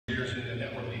in the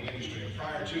networking industry. And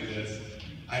prior to this,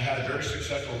 I had a very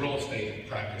successful real estate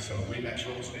practice, so a RE/MAX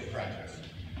real estate practice,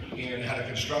 and had a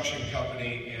construction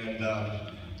company. And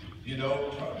I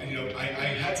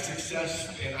had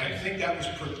success, and I think that was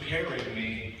preparing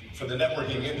me for the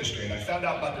networking industry. And I found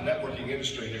out about the networking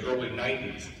industry in the early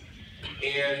 90s.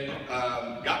 And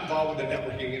got involved with the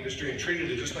networking industry and treated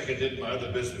it just like I did my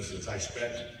other businesses. I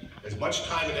spent as much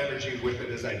time and energy with it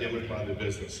as I did with my other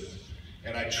businesses.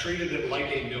 And I treated it like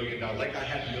 $1 million, like I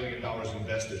had $1 million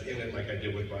invested in it like I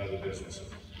did with my other businesses.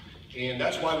 And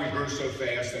that's why we grew so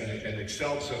fast and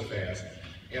excelled so fast.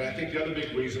 And I think the other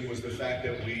big reason was the fact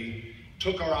that we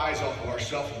took our eyes off of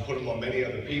ourselves and put them on many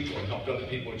other people and helped other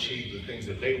people achieve the things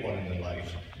that they wanted in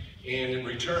life. And in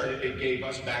return, it gave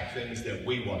us back things that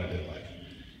we wanted in life.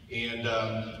 And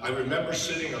I remember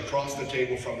sitting across the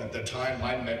table from, at the time,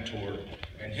 my mentor,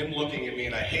 and him looking at me,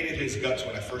 and I hated his guts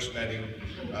when I first met him.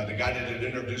 The guy that had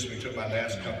introduced me to my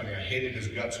last company, I hated his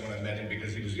guts when I met him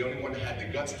because he was the only one that had the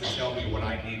guts to tell me what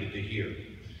I needed to hear.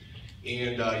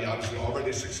 And I was already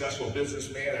a successful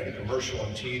businessman, had a commercial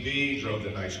on TV, drove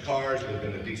the nice cars, lived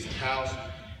in a decent house.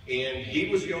 And he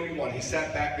was the only one. He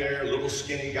sat back there, a little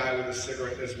skinny guy with a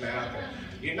cigarette in his mouth. And,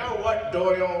 you know what,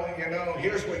 Doyle,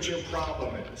 here's what your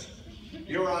problem is.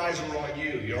 Your eyes are on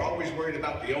you. You're always worried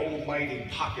about the almighty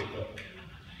pocketbook.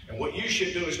 And what you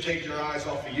should do is take your eyes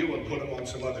off of you and put them on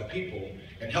some other people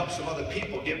and help some other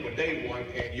people get what they want,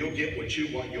 and you'll get what you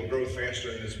want. You'll grow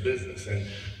faster in this business. And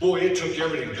boy, it took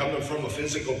everything, coming from a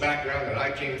physical background that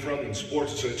I came from in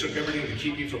sports, so it took everything to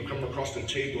keep me from coming across the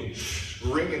table and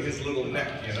wringing his little neck,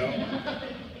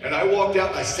 And I walked out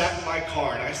and I sat in my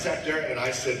car and I sat there and I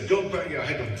said, go back, we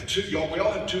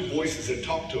all have two voices that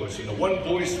talk to us. And the one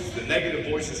voice is the negative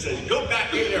voice that says, go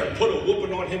back in there and put a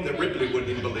whooping on him that Ripley wouldn't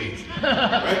even believe,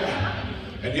 right?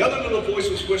 And the other little voice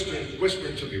was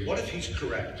whispering to me, what if he's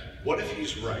correct? What if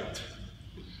he's right?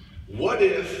 What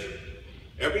if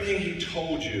everything he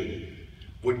told you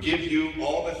would give you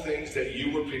all the things that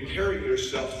you were preparing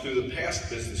yourself through the past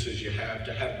businesses you have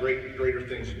to have greater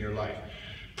things in your life?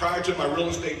 Prior to my real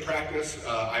estate practice,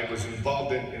 I was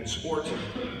involved in sports and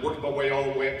worked my way all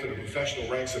the way up to the professional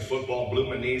ranks of football, blew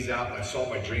my knees out, and I saw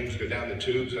my dreams go down the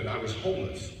tubes, and I was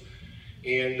homeless.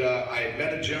 And I had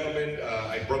met a gentleman.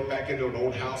 I broke back into an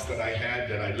old house that I had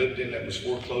that I lived in that was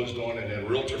foreclosed on, and a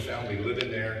realtor found me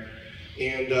living there.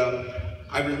 And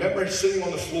I remember sitting on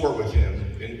the floor with him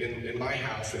in my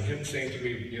house and him saying to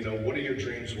me, what are your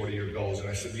dreams, what are your goals? And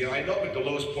I said, I know I'm at the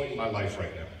lowest point in my life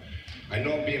right now. I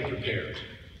know I'm being prepared.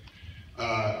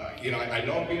 I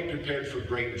know I'm being prepared for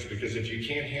greatness, because if you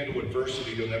can't handle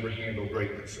adversity, you'll never handle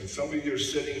greatness. And some of you are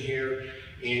sitting here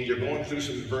and you're going through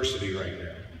some adversity right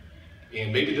now.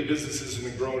 And maybe the business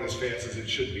isn't growing as fast as it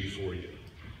should be for you.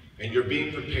 And you're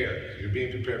being prepared. You're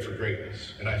being prepared for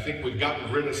greatness. And I think we've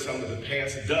gotten rid of some of the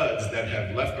past duds that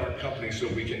have left our company so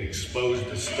we can expose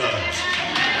the studs. And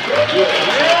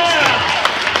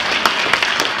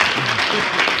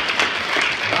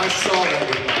I saw that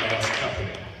with my last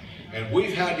company. And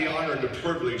we've had the honor and the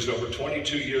privilege over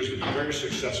 22 years to be very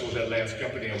successful with that last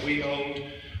company. And we owned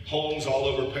homes all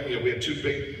over. We had two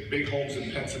big homes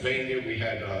in Pennsylvania. We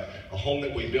had a home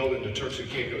that we built in the Turks and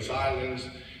Caicos Islands.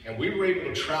 And we were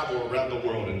able to travel around the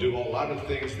world and do a lot of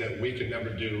things that we could never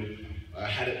do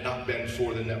had it not been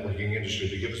for the networking industry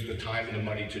to give us the time and the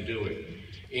money to do it.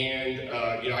 And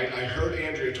I heard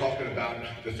Andrea talking about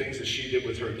the things that she did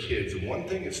with her kids. And one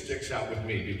thing that sticks out with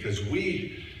me, because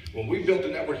when we built the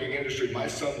networking industry, my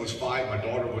son was 5, my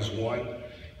daughter was 1.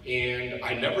 And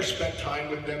I never spent time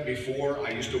with them before.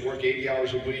 I used to work 80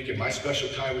 hours a week, and my special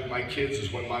time with my kids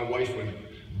is when my wife would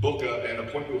book an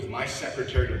appointment with my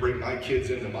secretary to bring my kids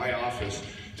into my office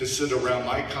to sit around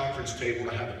my conference table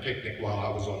to have a picnic while I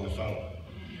was on the phone.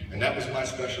 And that was my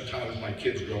special time with my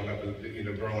kids growing up.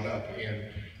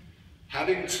 And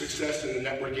having success in the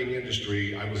networking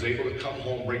industry, I was able to come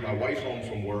home, bring my wife home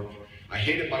from work. I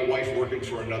hated my wife working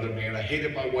for another man. I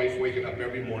hated my wife waking up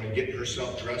every morning, getting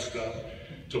herself dressed up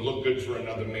to look good for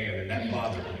another man, and that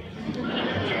bothered me,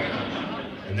 okay?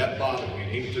 And that bothered me,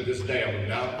 and even to this day, I would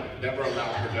never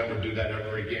allow her to ever do that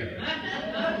ever again.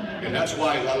 And that's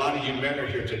why a lot of you men are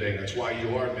here today. That's why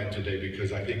you are men today,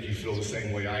 because I think you feel the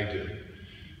same way I do.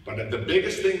 But the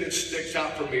biggest thing that sticks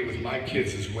out for me with my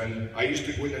kids is when I used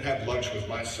to go in and have lunch with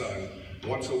my son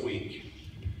once a week.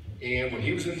 And when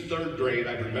he was in 3rd grade,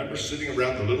 I remember sitting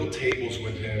around the little tables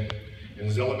with him in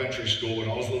his elementary school, and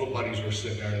all his little buddies were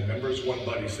sitting there. And I remember his one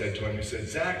buddy said to him, he said,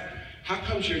 "Zach, how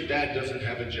comes your dad doesn't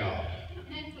have a job?"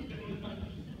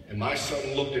 And my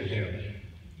son looked at him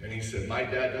and he said, "My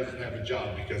dad doesn't have a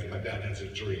job because my dad has a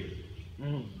dream."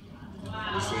 You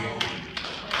see?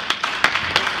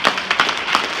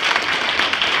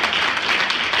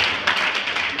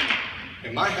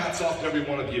 my hat's off to every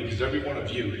one of you, because every one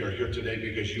of you are here today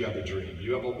because you have a dream.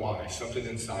 You have a why, something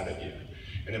inside of you.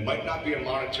 And it might not be a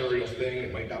monetary thing,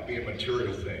 it might not be a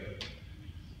material thing.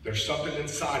 There's something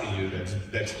inside of you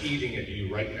that's eating at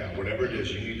you right now. Whatever it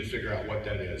is, you need to figure out what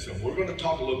that is. And we're going to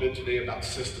talk a little bit today about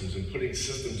systems and putting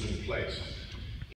systems in place.